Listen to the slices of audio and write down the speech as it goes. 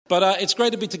But it's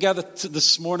great to be together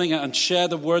this morning and share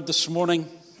the word this morning.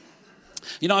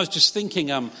 You know, I was just thinking,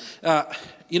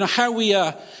 how we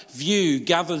view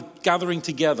gathering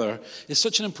together is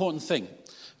such an important thing.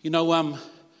 You know,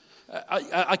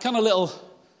 I kind of little.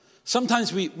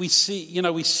 Sometimes we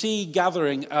see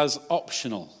gathering as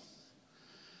optional.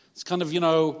 It's kind of,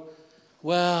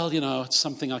 it's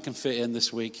something I can fit in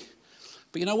this week.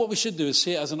 But you know what we should do is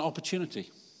see it as an opportunity.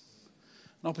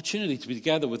 An opportunity to be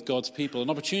together with God's people, an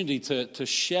opportunity to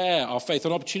share our faith,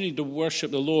 an opportunity to worship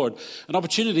the Lord, an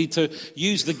opportunity to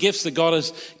use the gifts that God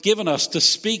has given us to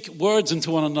speak words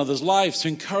into one another's lives, to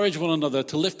encourage one another,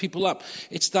 to lift people up.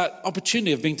 It's that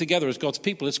opportunity of being together as God's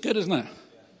people. It's good, isn't it?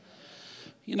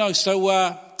 You know,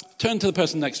 so turn to the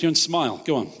person next to you and smile.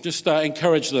 Go on, just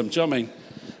encourage them. Do you know what I mean?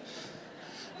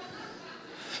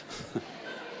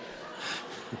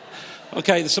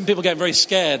 Okay, some people get very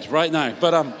scared right now,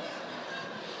 but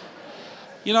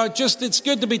it's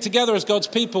good to be together as God's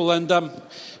people, and there'd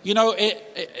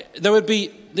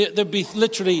be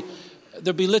literally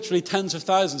tens of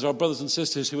thousands of our brothers and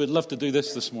sisters who would love to do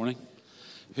this morning,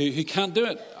 who can't do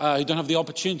it, who don't have the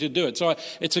opportunity to do it. So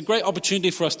it's a great opportunity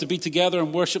for us to be together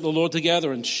and worship the Lord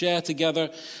together and share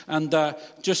together and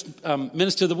just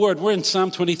minister the word. We're in Psalm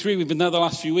 23. We've been there the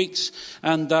last few weeks,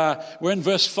 and we're in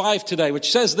verse 5 today,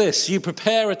 which says this: "You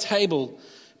prepare a table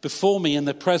before me in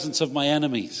the presence of my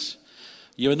enemies.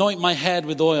 You anoint my head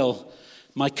with oil.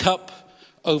 My cup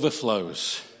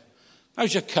overflows."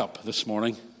 How's your cup this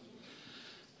morning?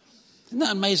 Isn't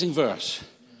that an amazing verse?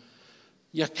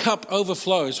 Your cup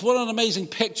overflows. What an amazing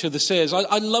picture this is.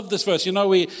 I love this verse. You know,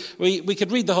 we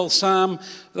could read the whole psalm.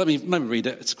 Let me read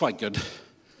it. It's quite good.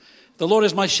 "The Lord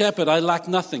is my shepherd, I lack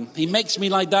nothing. He makes me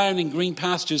lie down in green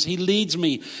pastures. He leads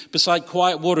me beside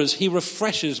quiet waters. He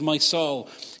refreshes my soul.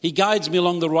 He guides me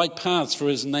along the right paths for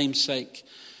his name's sake.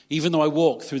 Even though I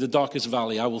walk through the darkest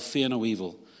valley, I will fear no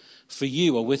evil. For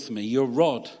you are with me. Your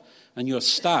rod and your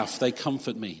staff, they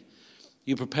comfort me.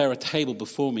 You prepare a table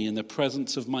before me in the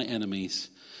presence of my enemies.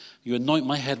 You anoint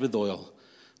my head with oil.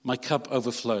 My cup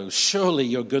overflows. Surely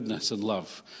your goodness and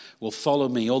love will follow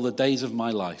me all the days of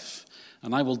my life,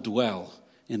 and I will dwell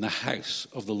in the house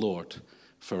of the Lord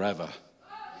forever."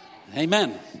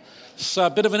 Amen. It's a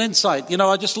bit of an insight. You know,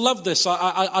 I just love this.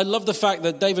 I love the fact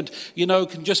that David,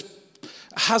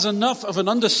 has enough of an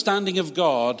understanding of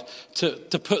God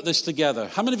to put this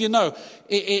together. How many of you know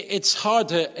it's hard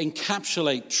to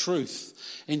encapsulate truth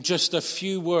in just a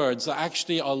few words that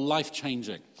actually are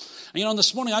life-changing? And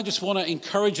this morning I just want to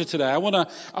encourage you today. I want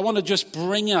to just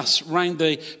bring us around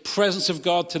the presence of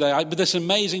God today with this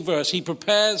amazing verse. He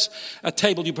prepares a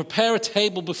table. You prepare a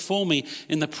table before me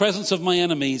in the presence of my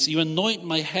enemies. You anoint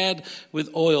my head with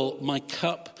oil. My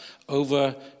cup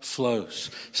overflows.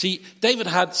 See, David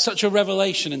had such a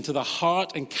revelation into the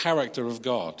heart and character of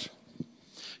God.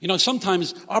 You know,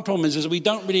 sometimes our problem is we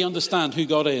don't really understand who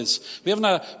God is. We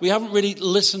haven't really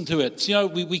listened to it. You know,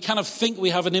 we kind of think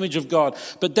we have an image of God.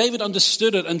 But David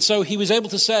understood it, and so he was able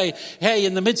to say, hey,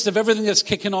 in the midst of everything that's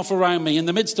kicking off around me, in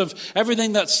the midst of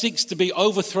everything that seeks to be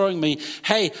overthrowing me,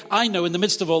 hey, I know in the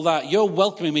midst of all that, you're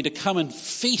welcoming me to come and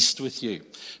feast with you,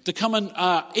 to come and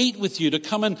eat with you, to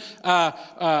come and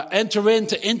enter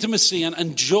into intimacy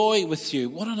and joy with you.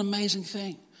 What an amazing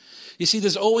thing. You see,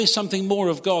 there's always something more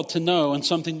of God to know and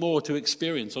something more to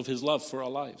experience of his love for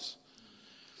our lives,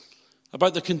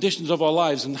 about the conditions of our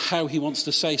lives and how he wants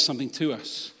to say something to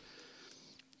us.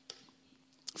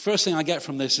 First thing I get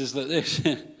from this is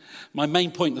that my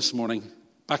main point this morning,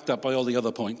 backed up by all the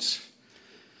other points,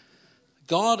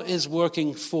 God is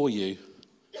working for you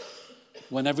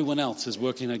when everyone else is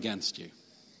working against you.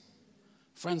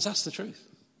 Friends, that's the truth.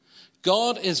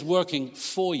 God is working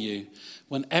for you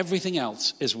when everything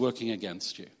else is working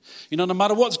against you. You know, no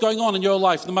matter what's going on in your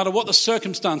life, no matter what the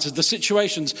circumstances, the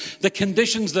situations, the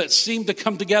conditions that seem to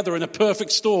come together in a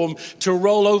perfect storm to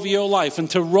roll over your life and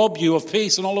to rob you of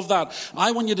peace and all of that,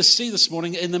 I want you to see this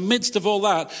morning, in the midst of all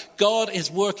that, God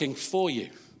is working for you.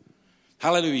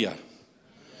 Hallelujah.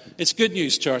 It's good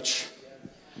news, church.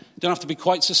 You don't have to be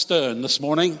quite so stern this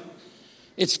morning.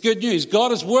 It's good news.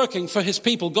 God is working for his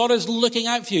people. God is looking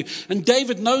out for you. And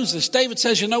David knows this. David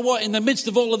says, you know what? In the midst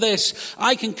of all of this,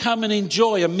 I can come and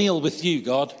enjoy a meal with you,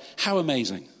 God. How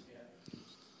amazing.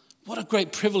 What a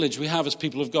great privilege we have as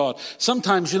people of God.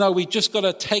 Sometimes, we just got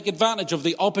to take advantage of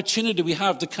the opportunity we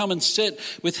have to come and sit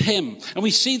with him. And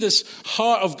we see this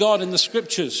heart of God in the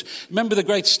scriptures. Remember the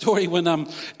great story when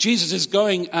Jesus is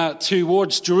going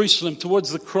towards Jerusalem,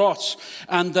 towards the cross,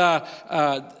 and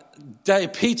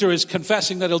Peter is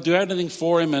confessing that he'll do anything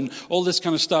for him and all this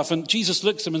kind of stuff. And Jesus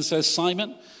looks at him and says,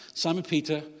 Simon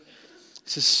Peter, he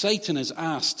says, Satan has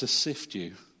asked to sift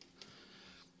you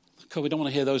God, we don't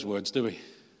want to hear those words, do we?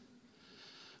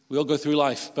 We all go through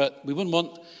life, but we wouldn't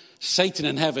want Satan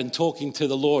in heaven talking to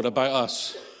the Lord about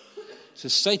us. He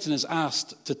says, Satan has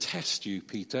asked to test you,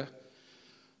 Peter,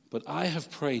 but I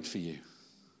have prayed for you.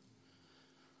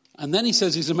 And then he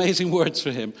says these amazing words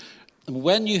for him. And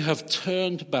when you have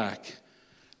turned back,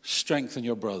 strengthen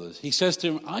your brothers. He says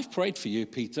to him, I've prayed for you,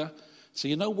 Peter. So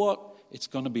you know what? It's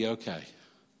going to be okay.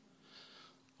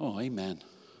 Oh, amen.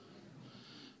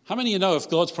 How many of you know if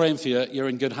God's praying for you, you're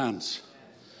in good hands?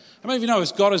 How many of you know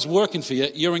if God is working for you,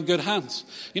 you're in good hands?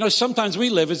 You know, sometimes we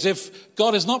live as if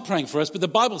God is not praying for us, but the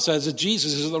Bible says that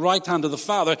Jesus is at the right hand of the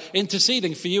Father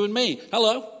interceding for you and me.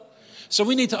 Hello? So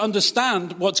we need to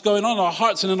understand what's going on in our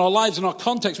hearts and in our lives and our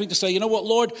context. We need to say, you know what,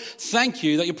 Lord, thank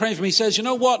you that you're praying for me. He says, you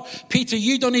know what, Peter,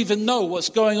 you don't even know what's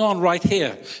going on right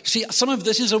here. See, some of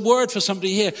this is a word for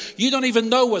somebody here. You don't even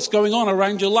know what's going on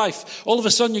around your life. All of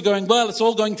a sudden you're going, well, it's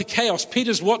all going to chaos.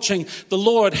 Peter's watching the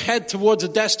Lord head towards a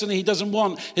destiny he doesn't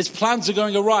want. His plans are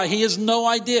going awry. He has no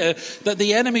idea that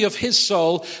the enemy of his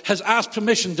soul has asked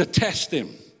permission to test him.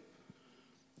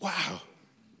 Wow.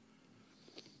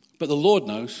 But the Lord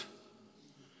knows.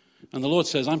 And the Lord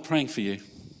says, I'm praying for you.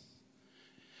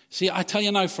 See, I tell you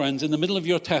now, friends, in the middle of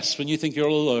your tests, when you think you're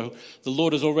all low, the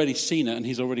Lord has already seen it and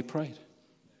he's already prayed.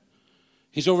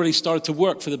 He's already started to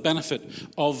work for the benefit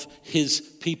of his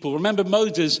people. Remember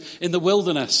Moses in the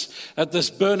wilderness at this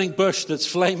burning bush that's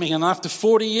flaming. And after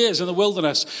 40 years in the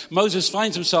wilderness, Moses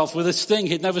finds himself with this thing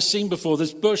he'd never seen before,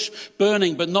 this bush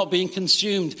burning but not being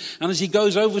consumed. And as he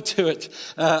goes over to it,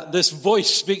 this voice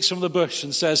speaks from the bush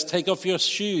and says, take off your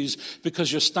shoes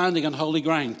because you're standing on holy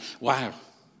ground. Wow.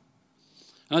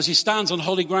 And as he stands on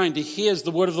holy ground, he hears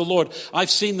the word of the Lord. I've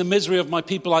seen the misery of my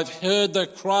people. I've heard their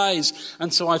cries.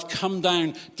 And so I've come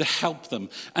down to help them.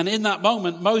 And in that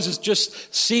moment, Moses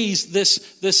just sees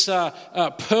this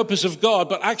purpose of God.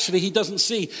 But actually, he doesn't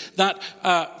see that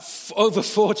over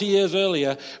 40 years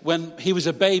earlier, when he was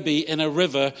a baby in a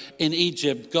river in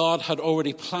Egypt, God had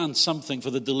already planned something for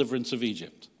the deliverance of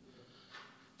Egypt.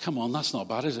 Come on, that's not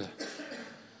bad, is it?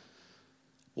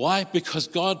 Why? Because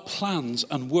God plans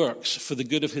and works for the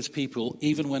good of his people,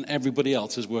 even when everybody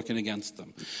else is working against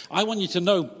them. I want you to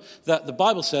know that the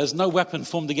Bible says no weapon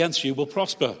formed against you will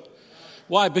prosper.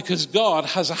 Why? Because God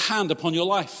has a hand upon your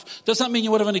life. Does that mean you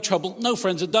won't have any trouble? No,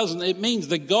 friends, it doesn't. It means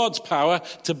that God's power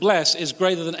to bless is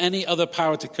greater than any other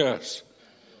power to curse.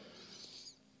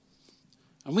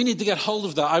 And we need to get hold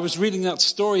of that. I was reading that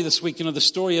story this week, the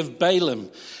story of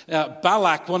Balaam,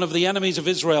 Balak, one of the enemies of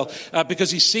Israel, because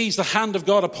he sees the hand of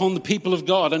God upon the people of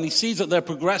God, and he sees that they're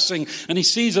progressing, and he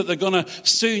sees that they're going to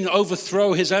soon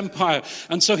overthrow his empire.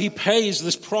 And so he pays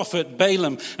this prophet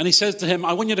Balaam, and he says to him,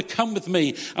 I want you to come with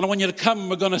me, and I want you to come, and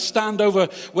we're going to stand over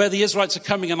where the Israelites are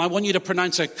coming, and I want you to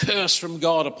pronounce a curse from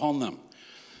God upon them.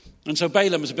 And so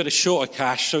Balaam is a bit of shorter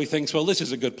cash, so he thinks, well, this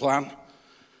is a good plan.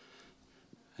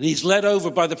 And he's led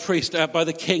over by the priest, by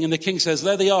the king. And the king says,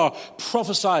 there they are,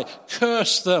 prophesy,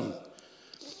 curse them.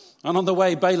 And on the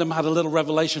way, Balaam had a little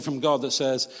revelation from God that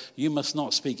says, you must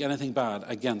not speak anything bad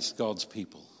against God's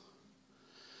people.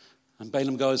 And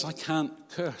Balaam goes, I can't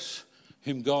curse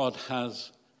whom God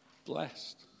has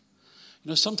blessed. You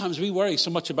know, sometimes we worry so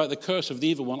much about the curse of the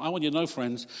evil one. I want you to know,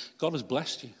 friends, God has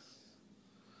blessed you.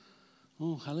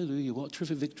 Oh, hallelujah, what a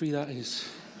terrific victory that is.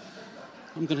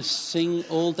 I'm going to sing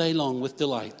all day long with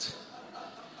delight.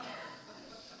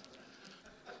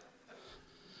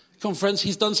 Come on, friends,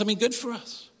 he's done something good for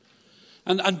us.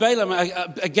 And Balaam,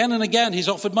 again and again, he's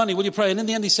offered money. Will you pray? And in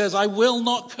the end, he says, I will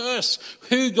not curse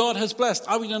who God has blessed.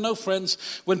 I want you to know, friends,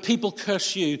 when people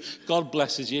curse you, God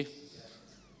blesses you.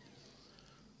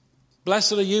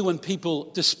 Blessed are you when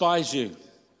people despise you.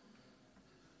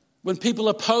 When people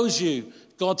oppose you,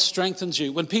 God strengthens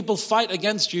you. When people fight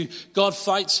against you, God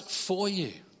fights for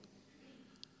you.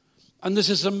 And there's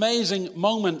this amazing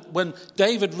moment when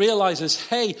David realizes,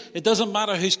 hey, it doesn't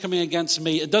matter who's coming against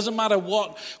me. It doesn't matter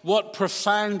what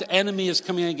profound enemy is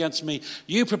coming against me.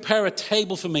 You prepare a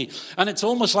table for me. And it's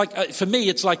almost like, for me,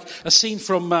 it's like a scene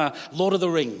from Lord of the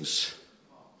Rings.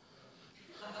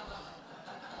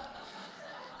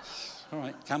 All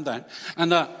right, calm down.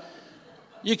 And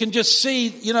you can just see,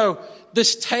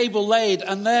 this table laid,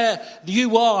 and there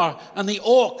you are, and the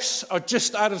orcs are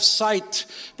just out of sight,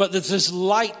 but there's this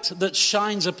light that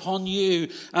shines upon you,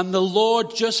 and the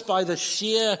Lord, just by the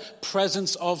sheer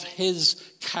presence of his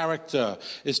character,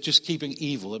 is just keeping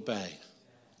evil at bay.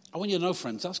 I want you to know,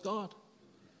 friends, that's God.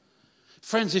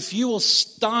 Friends, if you will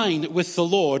stand with the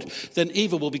Lord, then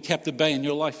evil will be kept at bay in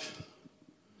your life.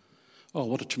 Oh,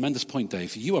 what a tremendous point,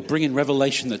 Dave. You are bringing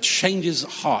revelation that changes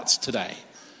hearts today.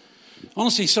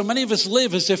 Honestly, so many of us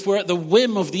live as if we're at the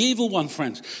whim of the evil one,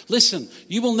 friends. Listen,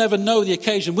 you will never know the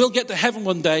occasion. We'll get to heaven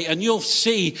one day and you'll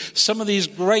see some of these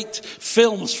great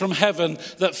films from heaven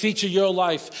that feature your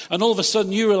life. And all of a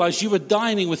sudden you realize you were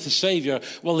dining with the Savior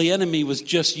while the enemy was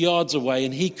just yards away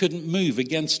and he couldn't move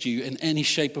against you in any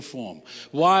shape or form.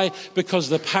 Why? Because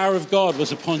the power of God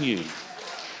was upon you.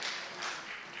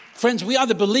 Friends, we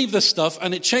either believe this stuff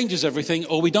and it changes everything,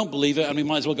 or we don't believe it and we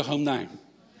might as well go home now.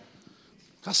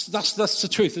 That's the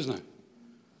truth, isn't it?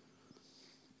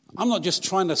 I'm not just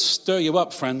trying to stir you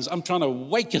up, friends. I'm trying to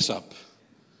wake us up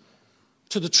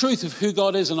to the truth of who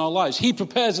God is in our lives. He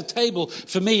prepares a table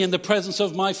for me in the presence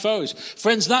of my foes.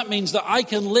 Friends, that means that I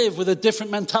can live with a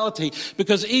different mentality,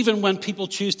 because even when people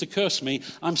choose to curse me,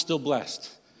 I'm still blessed.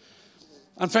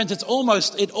 And friends, it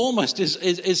almost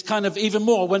is kind of even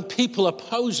more. When people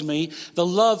oppose me, the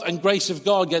love and grace of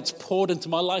God gets poured into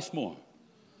my life more.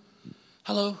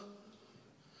 Hello?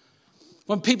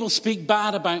 When people speak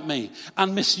bad about me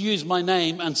and misuse my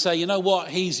name and say, you know what,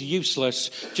 he's useless.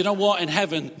 Do you know what? In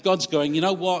heaven, God's going, you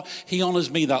know what? He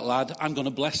honors me, that lad. I'm going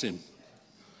to bless him.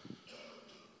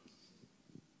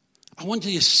 I want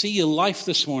you to see your life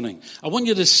this morning. I want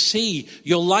you to see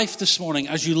your life this morning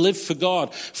as you live for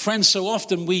God. Friends, so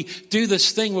often we do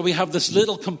this thing where we have this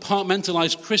little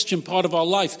compartmentalized Christian part of our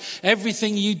life.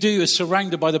 Everything you do is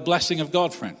surrounded by the blessing of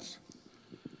God, friends.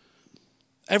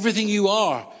 Everything you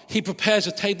are, he prepares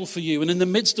a table for you. And in the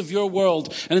midst of your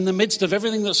world and in the midst of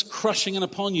everything that's crushing in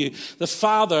upon you, the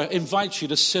Father invites you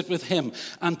to sit with him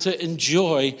and to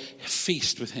enjoy a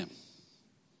feast with him.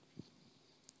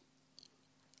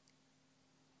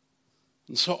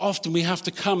 And so often we have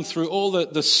to come through all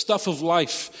the stuff of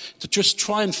life to just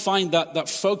try and find that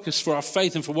focus for our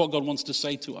faith and for what God wants to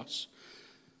say to us.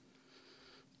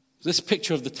 This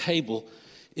picture of the table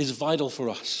is vital for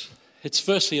us. It's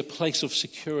firstly a place of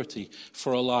security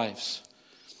for our lives.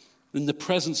 In the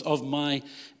presence of my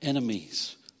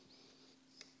enemies.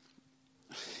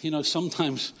 You know,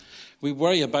 sometimes we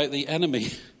worry about the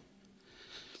enemy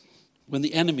when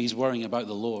the enemy's worrying about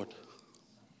the Lord.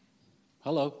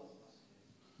 Hello?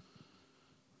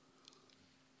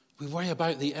 We worry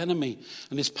about the enemy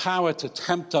and his power to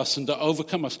tempt us and to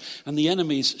overcome us. And the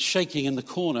enemy's shaking in the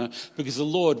corner because the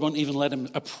Lord won't even let him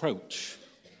approach.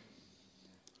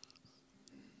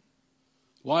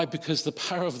 Why? Because the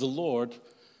power of the Lord,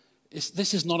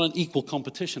 this is not an equal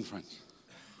competition, friends.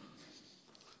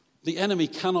 The enemy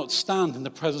cannot stand in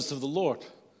the presence of the Lord.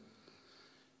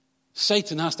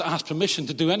 Satan has to ask permission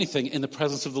to do anything in the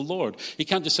presence of the Lord. He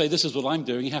can't just say, this is what I'm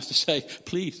doing. He has to say,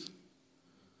 please.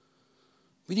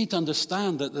 We need to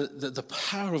understand that the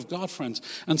power of God, friends.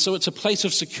 And so it's a place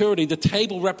of security. The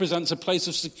table represents a place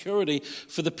of security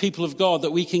for the people of God,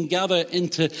 that we can gather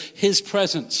into his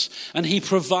presence. And he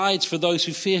provides for those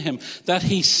who fear him, that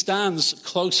he stands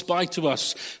close by to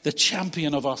us, the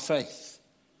champion of our faith.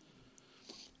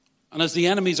 And as the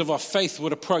enemies of our faith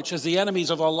would approach, as the enemies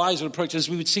of our lives would approach, as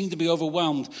we would seem to be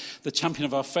overwhelmed, the champion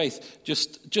of our faith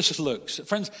just looks.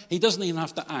 Friends, he doesn't even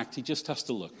have to act. He just has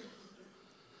to look.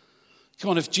 Come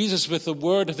on, if Jesus with the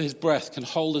word of his breath can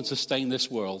hold and sustain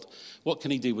this world, what can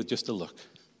he do with just a look?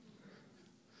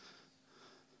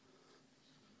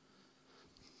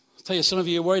 I'll tell you, some of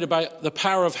you are worried about the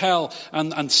power of hell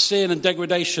and sin and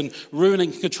degradation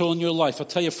ruining control in your life. I'll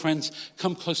tell you, friends,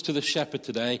 come close to the shepherd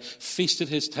today, feast at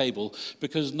his table,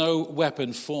 because no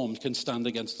weapon formed can stand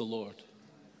against the Lord.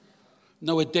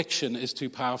 No addiction is too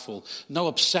powerful. No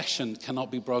obsession cannot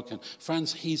be broken.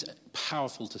 Friends, he's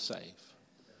powerful to save.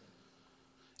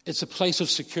 It's a place of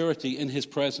security in his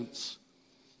presence.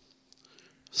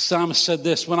 Psalmist said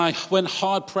this, when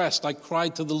hard pressed, I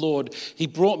cried to the Lord. He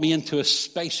brought me into a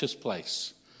spacious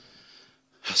place.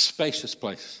 A spacious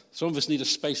place. Some of us need a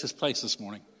spacious place this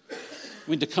morning.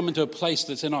 We need to come into a place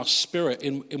that's in our spirit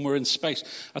and we're in space.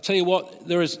 I'll tell you what,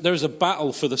 there is a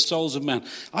battle for the souls of men.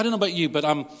 I don't know about you, but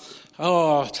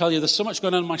I tell you, there's so much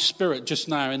going on in my spirit just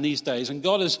now in these days. And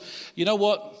God is, you know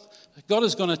what? God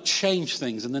is going to change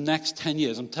things in the next 10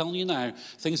 years. I'm telling you now,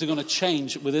 things are going to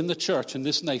change within the church in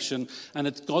this nation, and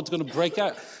God's going to break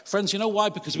out. Friends, you know why?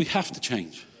 Because we have to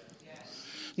change.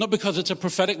 Not because it's a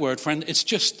prophetic word, friend. It's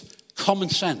just common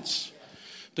sense.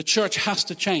 The church has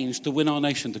to change to win our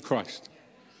nation to Christ.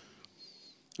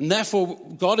 And therefore,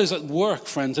 God is at work,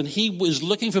 friends, and he is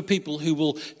looking for people who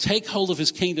will take hold of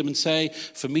his kingdom and say,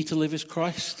 for me to live is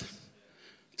Christ,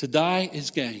 to die is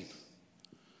gain.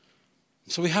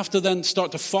 So we have to then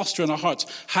start to foster in our hearts,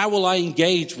 how will I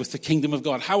engage with the kingdom of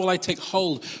God? How will I take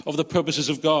hold of the purposes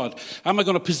of God? How am I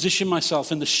going to position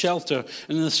myself in the shelter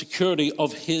and in the security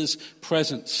of his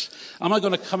presence? Am I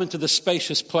going to come into the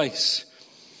spacious place?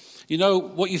 You know,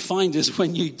 what you find is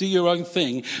when you do your own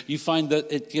thing, you find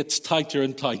that it gets tighter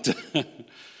and tighter. It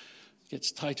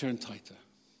gets tighter and tighter.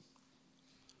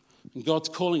 And God's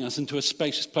calling us into a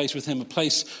spacious place with him, a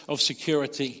place of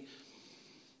security.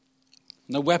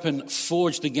 No weapon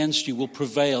forged against you will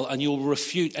prevail, and you will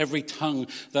refute every tongue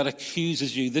that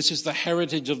accuses you. This is the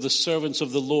heritage of the servants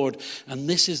of the Lord, and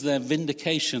this is their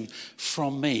vindication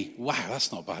from me. Wow,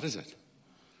 that's not bad, is it?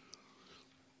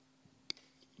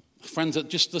 Friends, at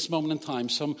just this moment in time,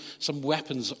 some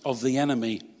weapons of the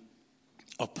enemy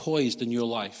are poised in your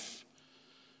life.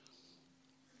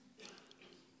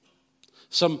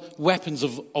 Some weapons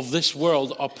of this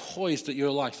world are poised at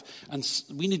your life. And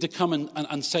we need to come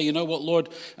and say, you know what, Lord,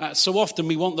 so often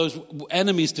we want those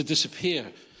enemies to disappear.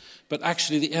 But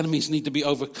actually the enemies need to be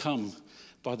overcome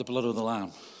by the blood of the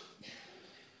Lamb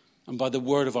and by the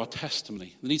word of our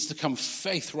testimony. There needs to come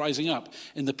faith rising up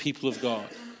in the people of God.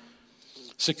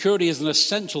 Security is an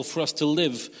essential for us to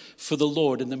live for the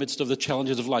Lord in the midst of the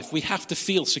challenges of life. We have to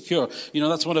feel secure. You know,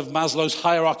 that's one of Maslow's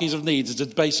hierarchies of needs. It's a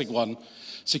basic one.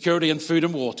 Security and food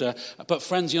and water. But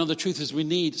friends, you know, the truth is we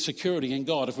need security in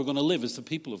God if we're going to live as the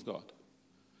people of God.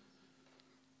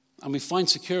 And we find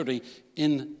security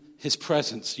in his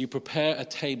presence. You prepare a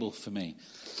table for me.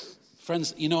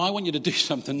 Friends, you know, I want you to do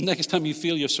something. Next time you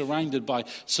feel you're surrounded by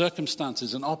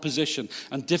circumstances and opposition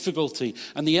and difficulty,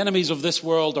 and the enemies of this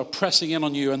world are pressing in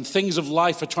on you, and things of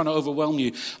life are trying to overwhelm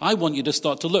you, I want you to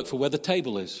start to look for where the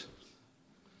table is.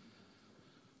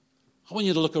 I want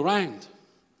you to look around.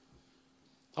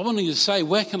 I want you to say,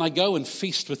 where can I go and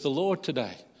feast with the Lord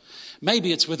today?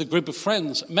 Maybe it's with a group of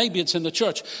friends. Maybe it's in the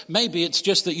church. Maybe it's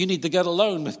just that you need to get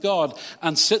alone with God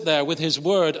and sit there with his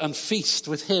word and feast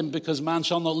with him, because man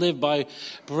shall not live by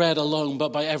bread alone,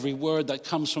 but by every word that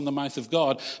comes from the mouth of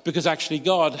God. Because actually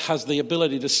God has the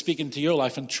ability to speak into your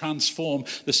life and transform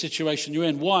the situation you're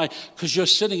in. Why? Because you're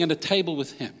sitting at a table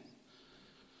with him.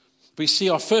 But you see,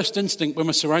 our first instinct when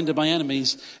we're surrounded by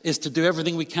enemies is to do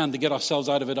everything we can to get ourselves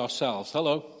out of it ourselves.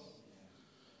 Hello?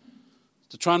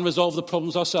 To try and resolve the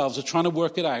problems ourselves, to trying to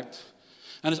work it out.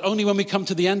 And it's only when we come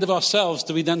to the end of ourselves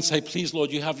do we then say, please,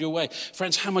 Lord, you have your way.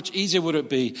 Friends, how much easier would it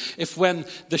be if when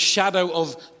the shadow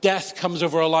of death comes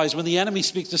over our lives, when the enemy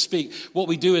speaks to speak, what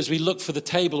we do is we look for the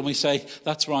table and we say,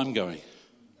 that's where I'm going.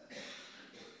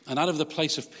 And out of the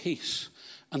place of peace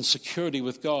and security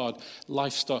with God,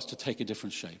 life starts to take a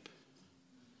different shape.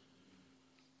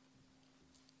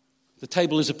 The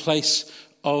table is a place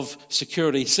of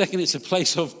security. Second, it's a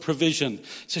place of provision. It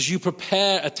says, you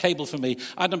prepare a table for me.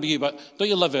 I don't know you, but don't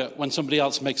you love it when somebody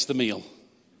else makes the meal?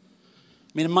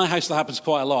 I mean, in my house that happens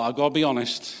quite a lot, I've got to be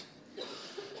honest.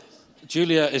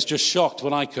 Julia is just shocked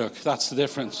when I cook. That's the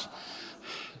difference.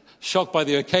 Shocked by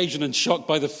the occasion and shocked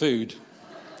by the food.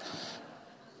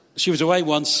 She was away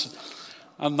once,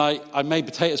 and I made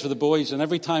potatoes for the boys, and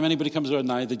every time anybody comes over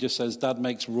now, they just says, Dad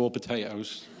makes raw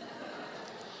potatoes.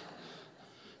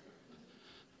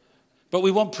 But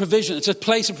we want provision. It's a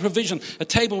place of provision. A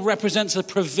table represents a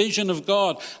provision of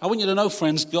God. I want you to know,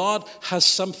 friends, God has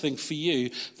something for you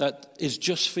that is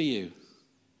just for you.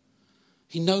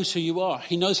 He knows who you are.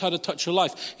 He knows how to touch your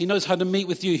life. He knows how to meet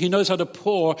with you. He knows how to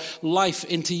pour life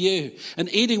into you.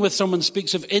 And eating with someone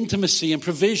speaks of intimacy and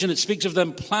provision. It speaks of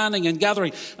them planning and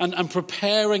gathering and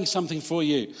preparing something for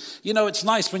you. You know, it's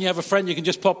nice when you have a friend, you can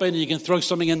just pop in and you can throw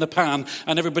something in the pan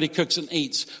and everybody cooks and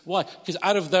eats. Why? Because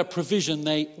out of their provision,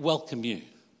 they welcome you.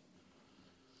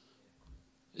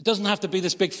 It doesn't have to be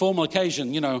this big formal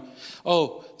occasion, you know.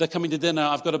 Oh, they're coming to dinner.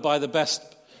 I've got to buy the best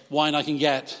wine I can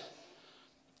get.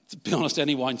 To be honest,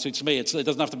 any wine suits me. It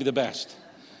doesn't have to be the best.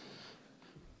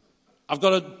 I've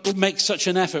got to make such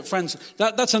an effort. Friends,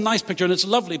 that's a nice picture and it's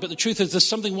lovely, but the truth is there's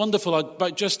something wonderful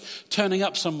about just turning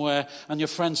up somewhere and your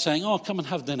friend saying, oh, come and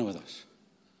have dinner with us.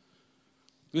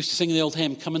 We used to sing the old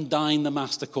hymn, come and dine the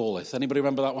Master calleth. Anybody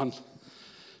remember that one?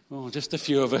 Oh, just a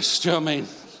few of us. Do you know what I mean?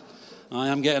 I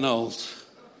am getting old.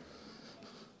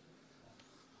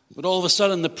 But all of a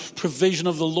sudden, the provision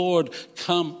of the Lord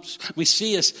comes. We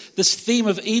see this theme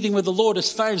of eating with the Lord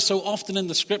is found so often in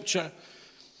the scripture.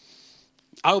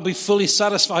 I will be fully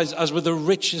satisfied as with the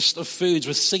richest of foods.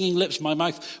 With singing lips, my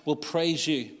mouth will praise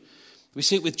you. We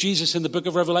see it with Jesus in the book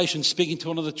of Revelation, speaking to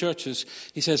one of the churches.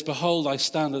 He says, behold, I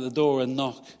stand at the door and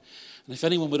knock. And if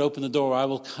anyone would open the door, I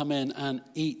will come in and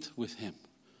eat with him.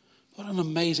 What an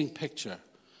amazing picture.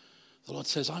 The Lord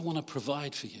says, I want to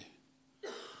provide for you.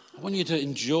 I want you to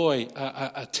enjoy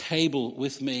a table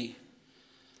with me.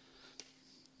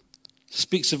 It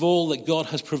speaks of all that God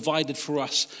has provided for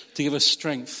us to give us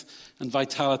strength and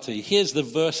vitality. Here's the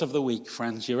verse of the week,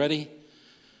 friends. You ready?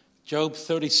 Job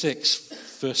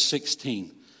 36, verse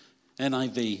 16,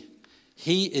 NIV.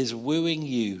 He is wooing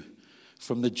you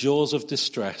from the jaws of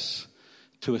distress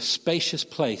to a spacious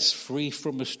place free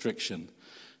from restriction,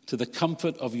 to the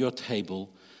comfort of your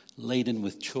table laden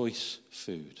with choice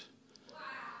food.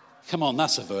 Come on,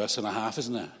 that's a verse and a half,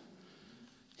 isn't it?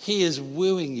 He is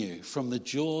wooing you from the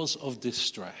jaws of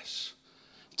distress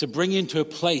to bring you into a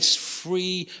place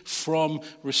free from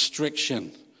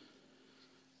restriction,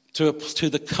 to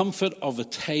the comfort of a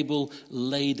table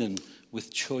laden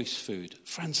with choice food.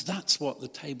 Friends, that's what the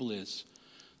table is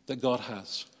that God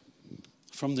has.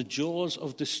 From the jaws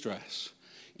of distress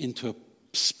into a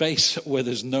space where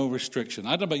there's no restriction.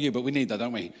 I don't know about you, but we need that,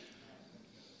 don't we?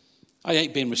 I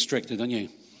hate being restricted, don't you?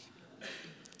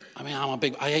 I mean,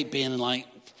 I hate being like,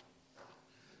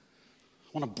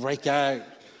 I want to break out.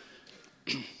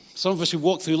 Some of us who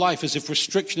walk through life as if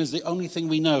restriction is the only thing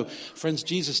we know. Friends,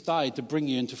 Jesus died to bring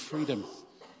you into freedom,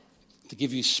 to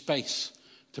give you space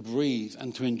to breathe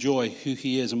and to enjoy who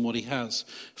he is and what he has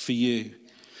for you.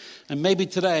 And maybe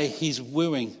today he's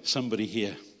wooing somebody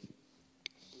here.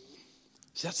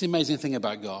 See, that's the amazing thing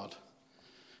about God.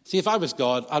 See, if I was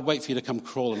God, I'd wait for you to come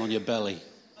crawling on your belly.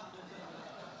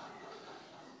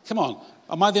 Come on,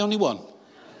 am I the only one?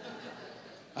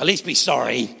 At least be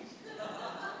sorry.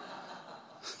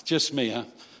 Just me, huh?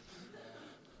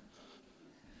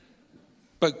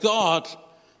 But God,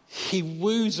 he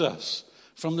woos us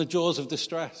from the jaws of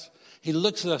distress. He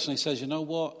looks at us and he says, you know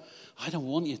what? I don't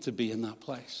want you to be in that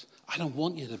place. I don't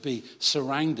want you to be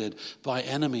surrounded by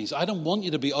enemies. I don't want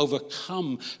you to be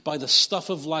overcome by the stuff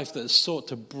of life that is sought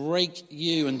to break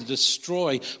you and to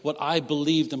destroy what I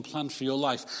believed and planned for your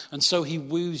life. And so he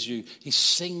woos you. He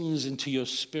sings into your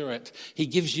spirit. He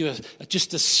gives you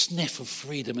just a sniff of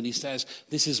freedom and he says,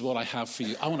 this is what I have for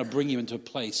you. I want to bring you into a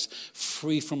place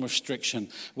free from restriction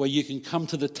where you can come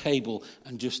to the table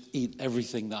and just eat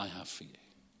everything that I have for you.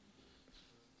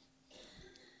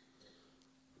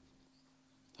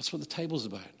 That's what the table's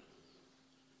about.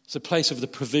 It's a place of the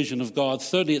provision of God.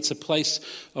 Thirdly, it's a place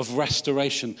of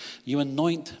restoration. You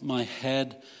anoint my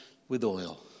head with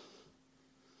oil.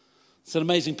 It's an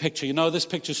amazing picture. You know, this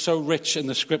picture is so rich in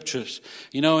the scriptures.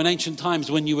 You know, in ancient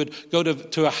times when you would go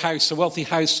to a house, a wealthy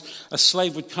house, a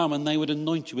slave would come and they would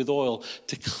anoint you with oil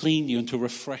to clean you and to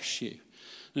refresh you.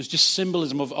 There's just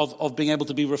symbolism of being able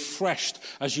to be refreshed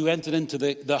as you entered into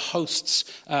the host's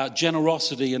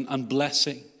generosity and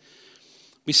blessing.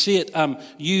 We see it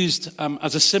used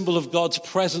as a symbol of God's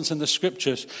presence in the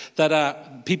scriptures,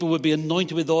 that people would be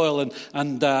anointed with oil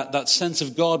and that sense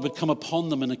of God would come upon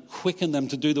them and quicken them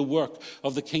to do the work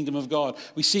of the kingdom of God.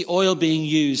 We see oil being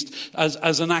used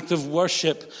as an act of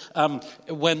worship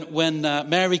when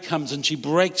Mary comes and she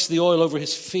breaks the oil over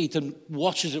his feet and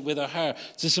washes it with her hair.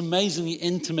 It's this amazingly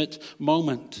intimate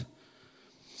moment.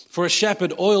 For a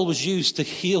shepherd, oil was used to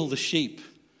heal the sheep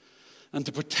and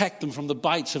to protect them from the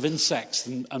bites of insects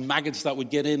and maggots that would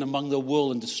get in among the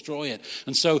wool and destroy it.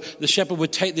 And so the shepherd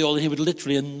would take the oil and he would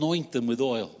literally anoint them with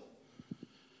oil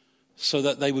so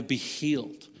that they would be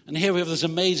healed. And here we have this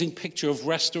amazing picture of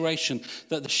restoration,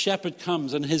 that the shepherd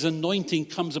comes and his anointing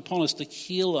comes upon us to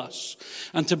heal us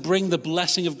and to bring the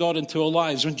blessing of God into our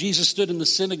lives. When Jesus stood in the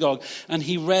synagogue and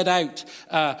he read out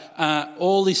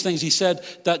all these things, he said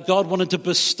that God wanted to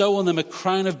bestow on them a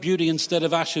crown of beauty instead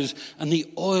of ashes and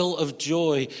the oil of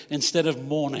joy instead of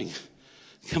mourning.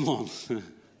 Come on.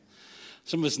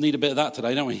 Some of us need a bit of that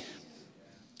today, don't we?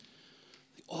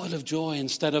 The oil of joy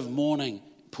instead of mourning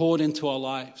poured into our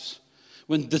lives.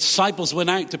 When the disciples went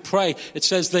out to pray, it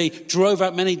says they drove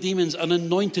out many demons and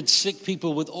anointed sick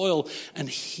people with oil and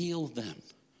healed them.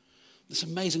 This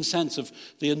amazing sense of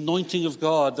the anointing of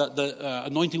God, that the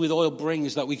anointing with oil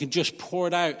brings, that we can just pour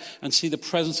it out and see the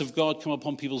presence of God come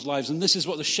upon people's lives. And this is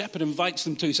what the shepherd invites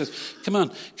them to. He says, come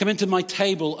on, come into my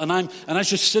table. And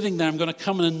as you're sitting there, I'm going to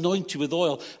come and anoint you with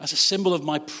oil as a symbol of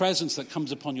my presence that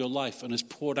comes upon your life and is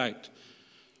poured out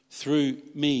through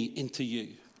me into you.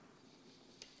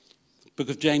 The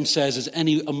book of James says, is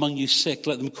any among you sick,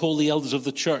 let them call the elders of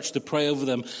the church to pray over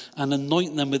them and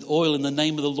anoint them with oil in the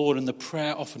name of the Lord, and the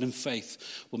prayer offered in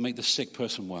faith will make the sick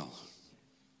person well.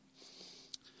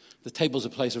 The table's a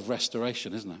place of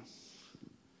restoration, isn't it?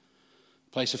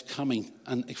 A place of coming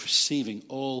and receiving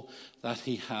all that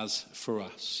he has for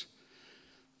us.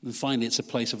 And finally, it's a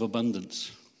place of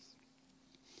abundance.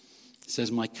 It says,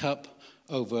 my cup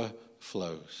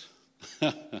overflows.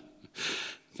 Can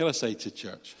I say to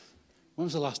church, when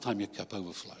was the last time your cup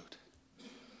overflowed?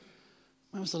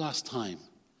 When was the last time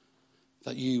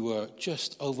that you were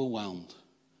just overwhelmed?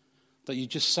 That you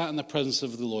just sat in the presence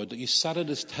of the Lord, that you sat at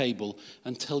his table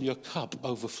until your cup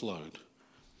overflowed?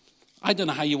 I don't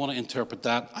know how you want to interpret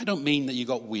that. I don't mean that you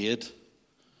got weird,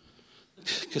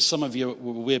 because some of you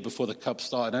were weird before the cup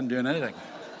started and doing anything.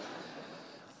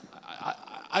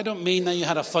 I don't mean that you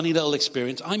had a funny little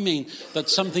experience. I mean that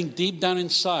something deep down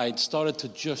inside started to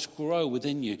just grow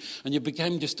within you. And you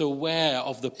became just aware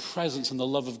of the presence and the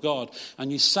love of God.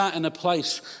 And you sat in a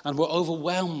place and were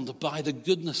overwhelmed by the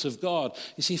goodness of God.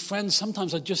 You see, friends,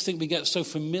 sometimes I just think we get so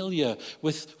familiar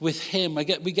with him.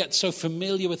 We get so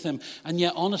familiar with him. And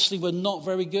yet, honestly, we're not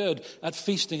very good at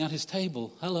feasting at his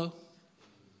table. Hello.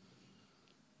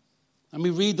 And we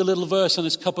read the little verse and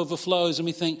his cup overflows and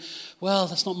we think, well,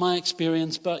 that's not my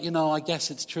experience, but, I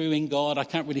guess it's true in God. I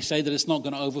can't really say that it's not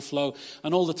going to overflow.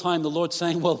 And all the time the Lord's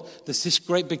saying, well, there's this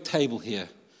great big table here.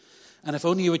 And if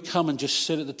only you would come and just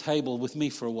sit at the table with me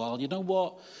for a while, you know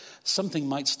what? Something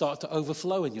might start to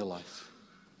overflow in your life.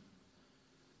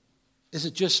 Is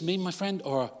it just me, my friend,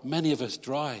 or are many of us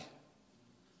dry?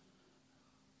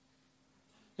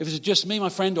 If it's just me, my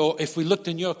friend, or if we looked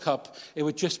in your cup, it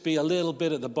would just be a little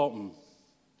bit at the bottom.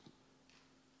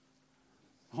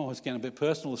 Oh, it's getting a bit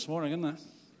personal this morning, isn't it?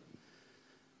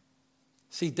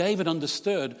 See, David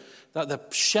understood that the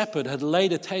shepherd had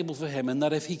laid a table for him and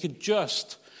that if he could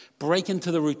just break into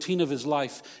the routine of his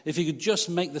life, if he could just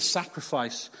make the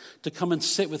sacrifice to come and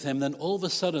sit with him, then all of a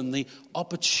sudden the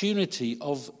opportunity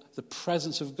of the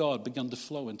presence of God began to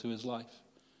flow into his life.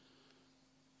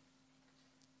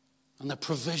 And the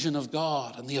provision of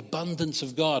God and the abundance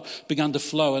of God began to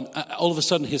flow. And all of a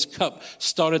sudden his cup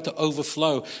started to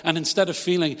overflow. And instead of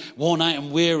feeling worn out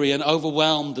and weary and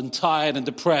overwhelmed and tired and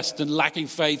depressed and lacking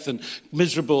faith and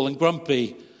miserable and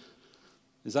grumpy,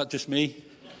 is that just me?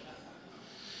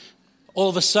 All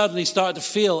of a sudden he started to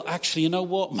feel, actually, you know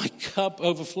what? My cup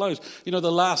overflows.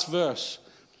 The last verse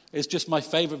is just my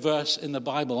favorite verse in the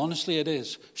Bible. Honestly, it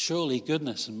is. Surely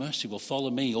goodness and mercy will follow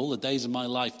me all the days of my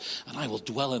life, and I will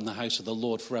dwell in the house of the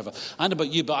Lord forever. I don't know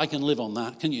about you, but I can live on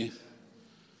that. Can you?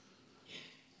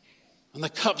 And the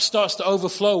cup starts to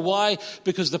overflow. Why?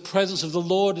 Because the presence of the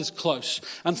Lord is close.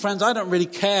 And friends, I don't really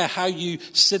care how you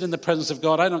sit in the presence of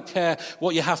God. I don't care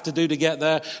what you have to do to get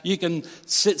there. You can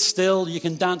sit still, you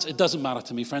can dance. It doesn't matter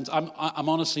to me, friends. I'm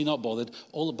honestly not bothered.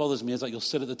 All that bothers me is that you'll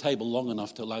sit at the table long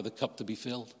enough to allow the cup to be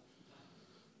filled.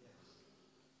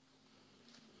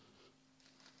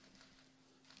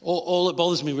 All that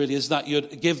bothers me really is that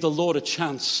you'd give the Lord a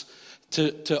chance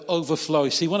to overflow.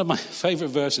 You see, one of my favorite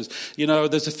verses,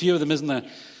 there's a few of them, isn't there?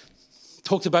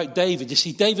 Talked about David. You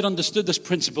see, David understood this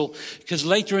principle because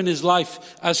later in his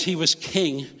life, as he was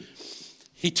king,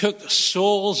 he took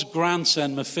Saul's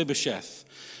grandson, Mephibosheth.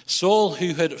 Saul,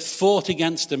 who had fought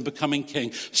against him becoming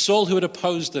king. Saul, who had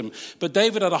opposed him. But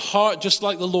David had a heart just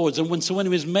like the Lord's. And when he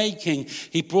was made king,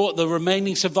 he brought the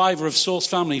remaining survivor of Saul's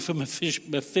family from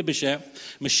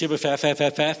Mephibosheth.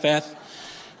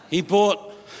 He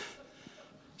brought,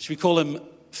 should we call him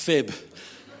Fib?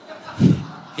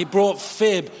 He brought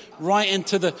Fib right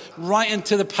into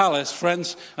the palace,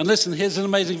 friends. And listen, here's an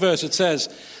amazing verse. It says,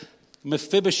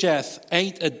 Mephibosheth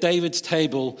ate at David's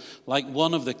table like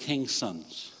one of the king's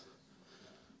sons.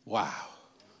 Wow.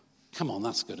 Come on,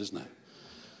 that's good, isn't it?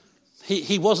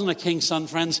 He wasn't a king's son,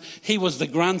 friends. He was the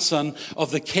grandson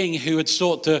of the king who had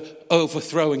sought to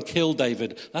overthrow and kill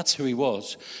David. That's who he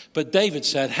was. But David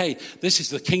said, hey, this is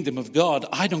the kingdom of God.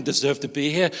 I don't deserve to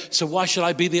be here, so why should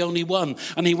I be the only one?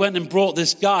 And he went and brought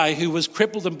this guy who was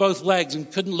crippled in both legs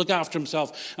and couldn't look after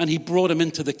himself. And he brought him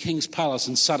into the king's palace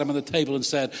and sat him at the table and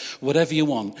said, whatever you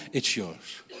want, it's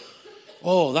yours.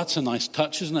 Oh, that's a nice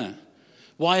touch, isn't it?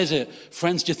 Why is it?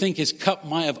 Friends, do you think his cup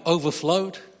might have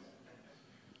overflowed?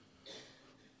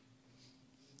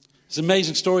 It's an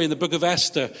amazing story in the book of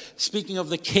Esther, speaking of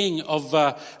the king of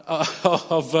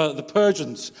the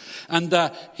Persians.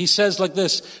 And he says like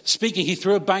this, speaking, he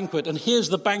threw a banquet. And here's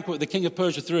the banquet the king of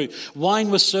Persia threw.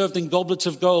 Wine was served in goblets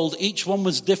of gold. Each one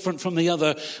was different from the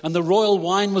other. And the royal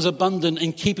wine was abundant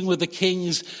in keeping with the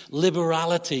king's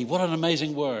liberality. What an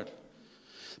amazing word.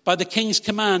 By the king's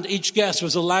command, each guest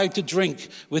was allowed to drink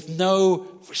with no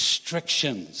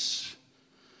restrictions.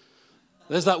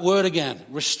 There's that word again,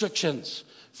 restrictions.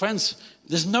 Friends,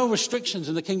 there's no restrictions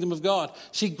in the kingdom of God.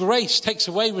 See, grace takes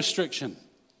away restriction.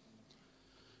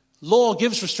 Law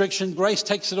gives restriction, grace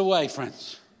takes it away,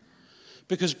 friends.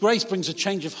 Because grace brings a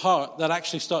change of heart that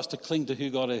actually starts to cling to who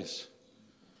God is.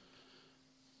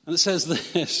 And it says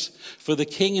this, for the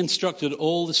king instructed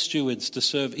all the stewards to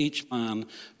serve each man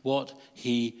what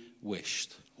he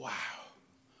wished. Wow.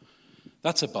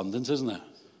 That's abundance, isn't it?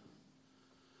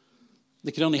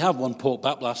 They could only have one pork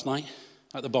bap last night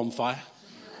at the bonfire.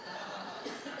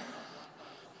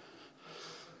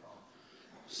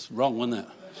 It's wrong, wasn't it?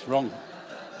 It's wrong.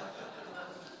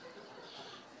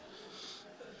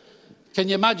 Can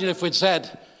you imagine if we'd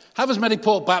said, have as many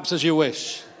pork baps as you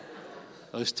wish?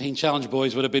 Those Teen Challenge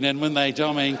boys would have been in, wouldn't they? Do you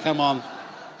know what I mean? Come on.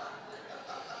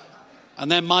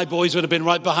 And then my boys would have been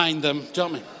right behind them. Do you know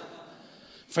what I mean?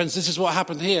 Friends, this is what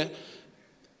happened here.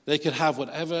 They could have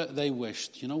whatever they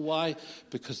wished. You know why?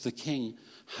 Because the king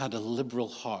had a liberal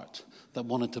heart that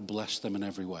wanted to bless them in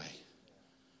every way.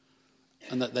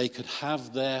 And that they could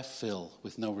have their fill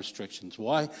with no restrictions.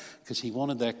 Why? Because he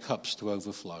wanted their cups to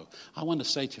overflow. I want to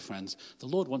say to you, friends, the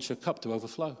Lord wants your cup to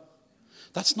overflow.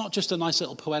 That's not just a nice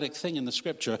little poetic thing in the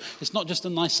scripture. It's not just a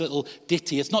nice little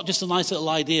ditty. It's not just a nice little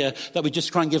idea that we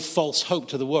just try and give false hope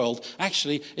to the world.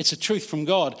 Actually, it's a truth from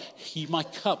God. My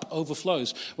cup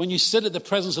overflows. When you sit at the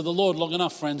presence of the Lord long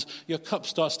enough, friends, your cup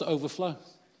starts to overflow.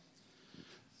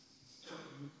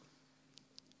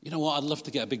 You know what? I'd love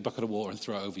to get a big bucket of water and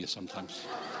throw it over you sometimes.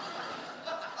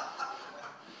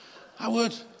 I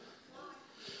would.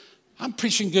 I'm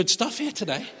preaching good stuff here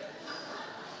today.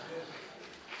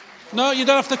 No, you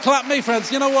don't have to clap me,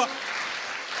 friends. You know what?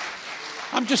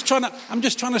 I'm just trying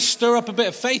to stir up a bit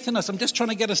of faith in us. I'm just trying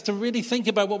to get us to really think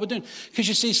about what we're doing. Because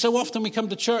you see, so often we come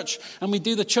to church and we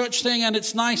do the church thing and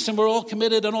it's nice and we're all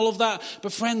committed and all of that.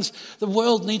 But friends, the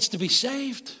world needs to be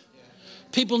saved.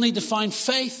 People need to find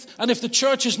faith. And if the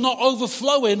church is not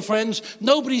overflowing, friends,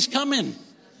 nobody's coming.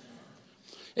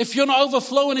 If you're not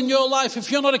overflowing in your life, if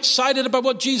you're not excited about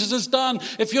what Jesus has done,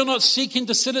 if you're not seeking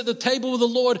to sit at the table with the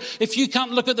Lord, if you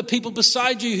can't look at the people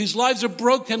beside you whose lives are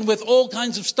broken with all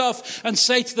kinds of stuff and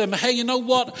say to them, hey, you know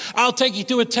what? I'll take you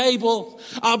to a table.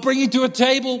 I'll bring you to a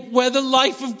table where the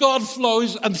life of God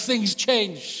flows and things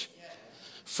change.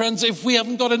 Friends, if we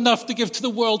haven't got enough to give to the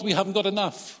world, we haven't got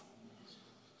enough.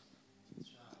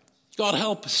 God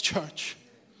help us, church.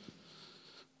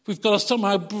 We've got to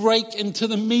somehow break into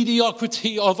the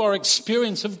mediocrity of our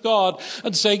experience of God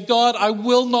and say, God, I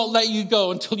will not let you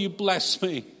go until you bless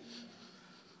me.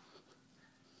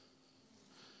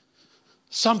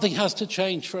 Something has to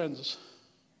change, friends.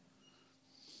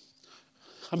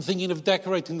 I'm thinking of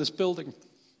decorating this building.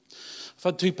 I've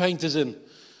had 2 painters in.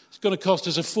 It's going to cost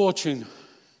us a fortune. We're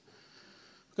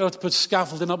going to have to put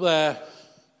scaffolding up there.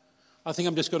 I think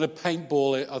I'm just going to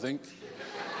paintball it, I think.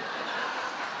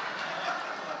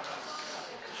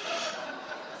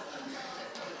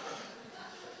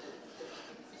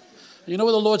 You know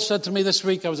what the Lord said to me this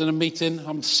week? I was in a meeting.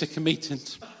 I'm sick of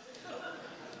meetings.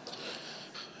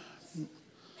 And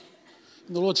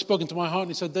the Lord spoke into my heart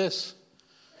and he said this.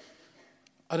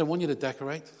 I don't want you to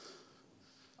decorate.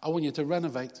 I want you to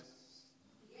renovate.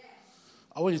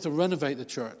 I want you to renovate the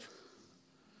church.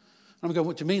 And I'm going,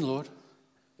 what do you mean, Lord?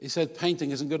 He said,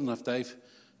 painting isn't good enough, Dave.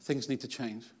 Things need to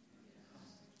change.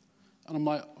 And I'm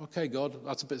like, okay, God,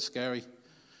 that's a bit scary.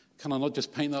 Can I not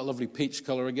just paint that lovely peach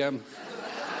color again?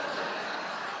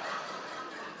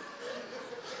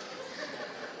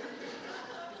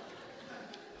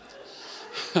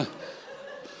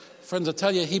 Friends, I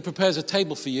tell you, he prepares a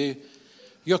table for you.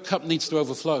 Your cup needs to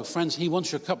overflow. Friends, he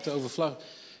wants your cup to overflow.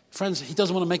 Friends, he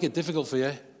doesn't want to make it difficult for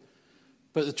you.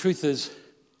 But the truth is,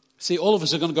 see, all of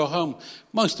us are going to go home.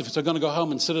 Most of us are going to go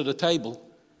home and sit at a table.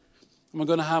 And we're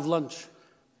going to have lunch.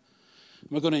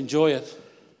 And we're going to enjoy it.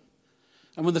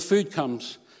 And when the food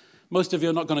comes, most of you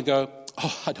are not going to go,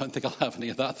 oh, I don't think I'll have any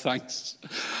of that, thanks.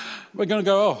 We're going to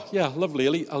go, oh, yeah, lovely,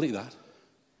 I'll eat that.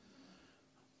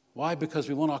 Why? Because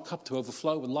we want our cup to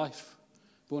overflow with life.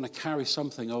 We want to carry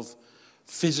something of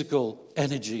physical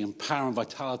energy and power and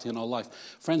vitality in our life.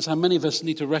 Friends, how many of us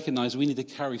need to recognize we need to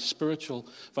carry spiritual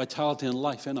vitality and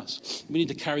life in us? We need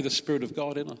to carry the Spirit of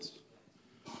God in us.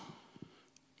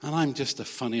 And I'm just a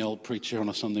funny old preacher on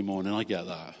a Sunday morning, I get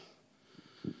that.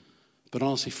 But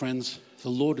honestly, friends, the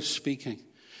Lord is speaking.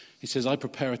 He says, I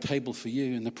prepare a table for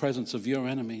you in the presence of your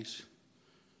enemies.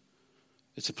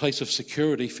 It's a place of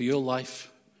security for your life,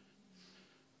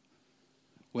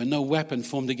 where no weapon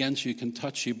formed against you can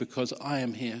touch you because I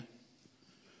am here.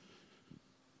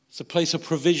 It's a place of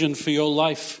provision for your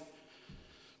life,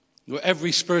 where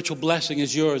every spiritual blessing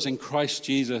is yours in Christ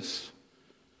Jesus.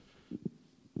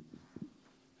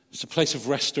 It's a place of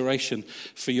restoration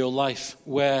for your life,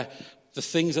 where the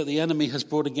things that the enemy has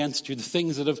brought against you, the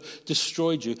things that have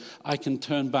destroyed you, I can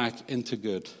turn back into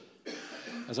good.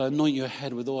 As I anoint your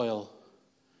head with oil,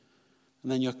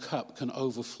 and then your cup can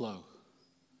overflow.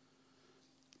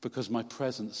 Because my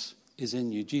presence is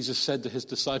in you. Jesus said to his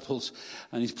disciples,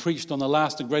 and he's preached on the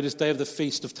last and greatest day of the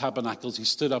Feast of Tabernacles, he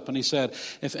stood up and he said,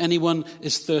 if anyone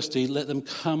is thirsty, let them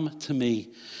come to me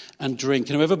and drink.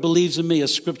 And whoever believes in me,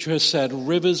 as Scripture has said,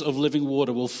 rivers of living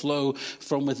water will flow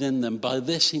from within them. By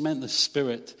this he meant the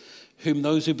Spirit, whom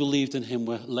those who believed in him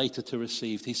were later to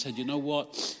receive. He said, you know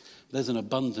what? There's an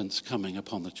abundance coming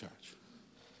upon the church.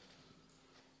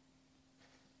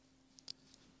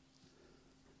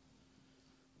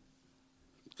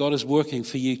 God is working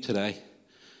for you today.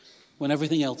 when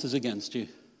everything else is against you,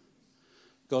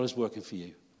 God is working for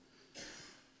you.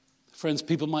 Friends,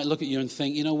 people might look at you and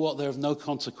think, you know what, they're of no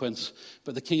consequence.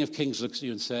 But the King of Kings looks at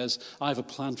you and says, I have a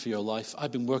plan for your life.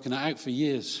 I've been working it out for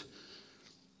years.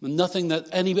 And nothing that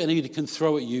anybody can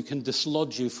throw at you can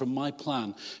dislodge you from my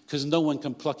plan, because no one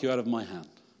can pluck you out of my hand.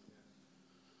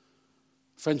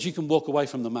 Friends, you can walk away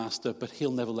from the Master, but he'll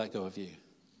never let go of you.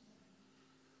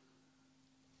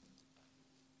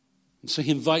 And so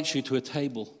he invites you to a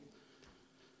table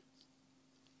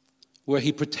where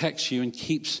he protects you and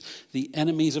keeps the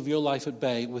enemies of your life at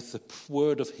bay with the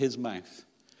word of his mouth.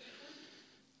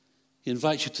 He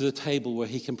invites you to the table where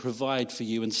he can provide for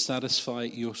you and satisfy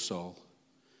your soul.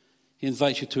 He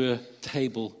invites you to a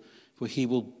table where he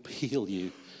will heal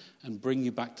you and bring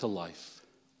you back to life.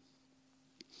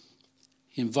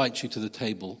 He invites you to the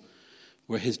table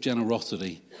where his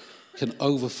generosity can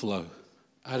overflow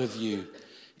out of you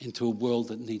into a world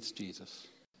that needs Jesus.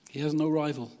 He has no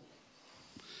rival.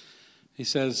 He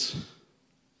says,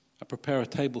 I prepare a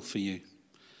table for you in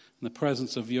the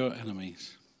presence of your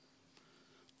enemies.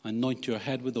 I anoint your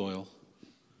head with oil.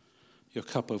 Your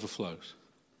cup overflows.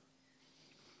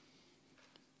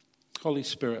 Holy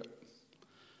Spirit,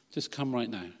 just come right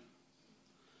now.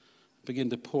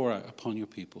 Begin to pour out upon your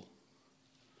people.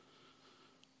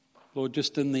 Lord,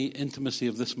 just in the intimacy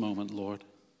of this moment, Lord,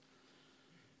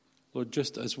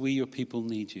 just as we, your people,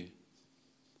 need you,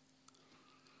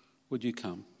 would you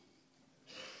come?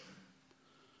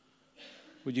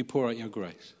 Would you pour out your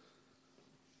grace?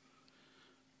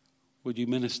 Would you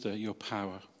minister your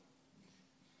power?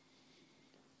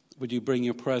 Would you bring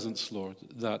your presence, Lord,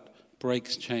 that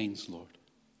breaks chains, Lord,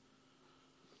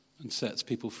 and sets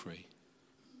people free?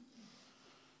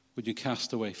 Would you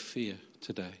cast away fear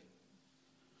today?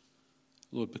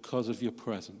 Lord, because of your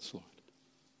presence, Lord.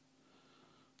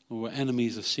 Lord, where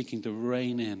enemies are seeking to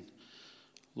reign in,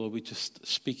 Lord, we just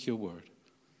speak your word.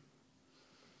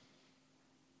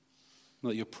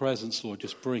 Let your presence, Lord,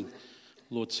 just bring,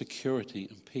 Lord, security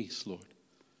and peace, Lord.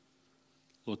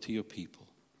 Lord, to your people.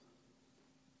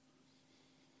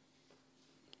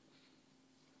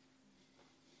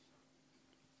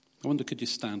 I wonder, could you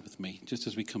stand with me just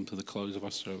as we come to the close of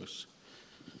our service?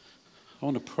 I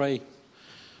want to pray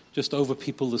just over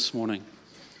people this morning.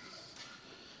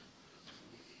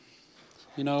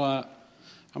 You know,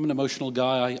 I'm an emotional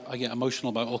guy. I get emotional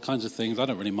about all kinds of things. I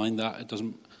don't really mind that. It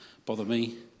doesn't bother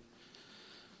me.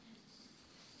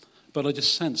 But I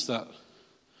just sense that,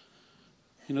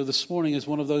 you know, this morning is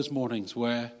one of those mornings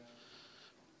where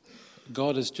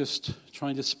God is just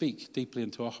trying to speak deeply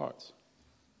into our hearts.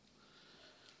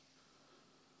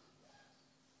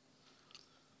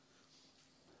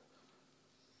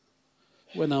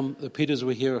 When the Peters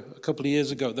were here a couple of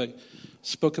years ago, they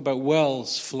spoke about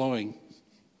wells flowing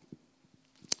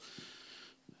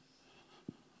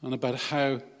and about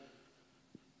how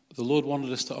the Lord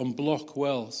wanted us to unblock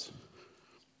wells.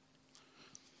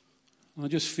 And I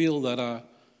just feel that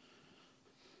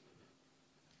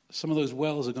some of those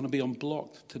wells are going to be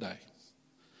unblocked today.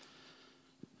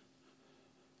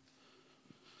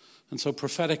 And so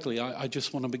prophetically, I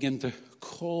just want to begin to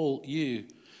call you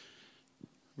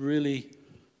really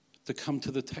to come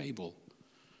to the table,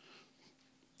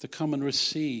 to come and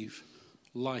receive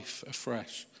life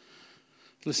afresh.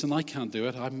 Listen, I can't do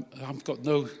it. I've got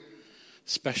no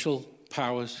special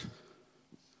powers.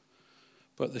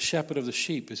 But the shepherd of the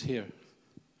sheep is here.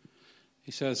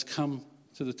 He says, come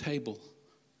to the table.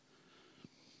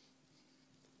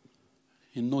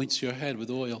 He anoints your head with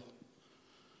oil.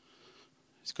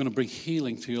 He's going to bring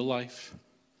healing to your life.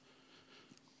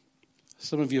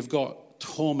 Some of you have got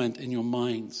torment in your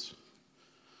minds.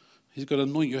 He's going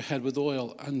to anoint your head with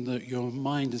oil, and your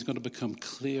mind is going to become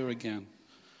clear again.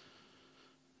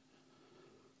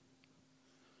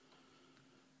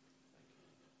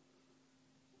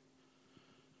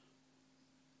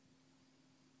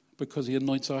 Because he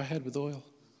anoints our head with oil.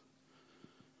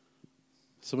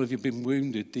 Some of you have been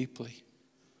wounded deeply.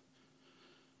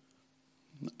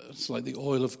 It's like the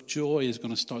oil of joy is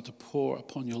going to start to pour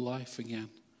upon your life again.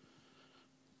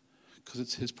 Because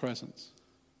it's his presence.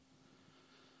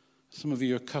 Some of you,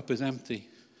 your cup is empty.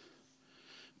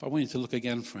 But I want you to look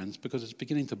again, friends, because it's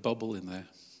beginning to bubble in there.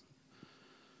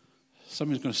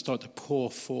 Something's going to start to pour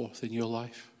forth in your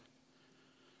life.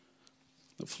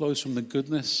 That flows from the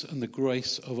goodness and the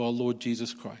grace of our Lord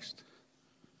Jesus Christ.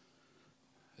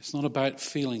 It's not about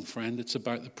feeling, friend. It's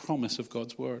about the promise of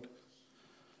God's word.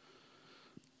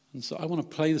 And so I want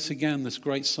to play this again, this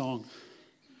great song.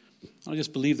 I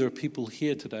just believe there are people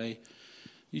here today.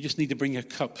 You just need to bring your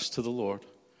cups to the Lord.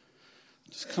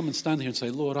 Just come and stand here and say,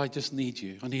 Lord, I just need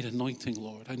you. I need anointing,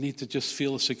 Lord. I need to just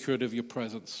feel the security of your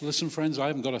presence. Listen, friends, I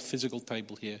haven't got a physical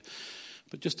table here,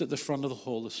 but just at the front of the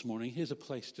hall this morning, here's a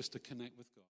place just to connect with God.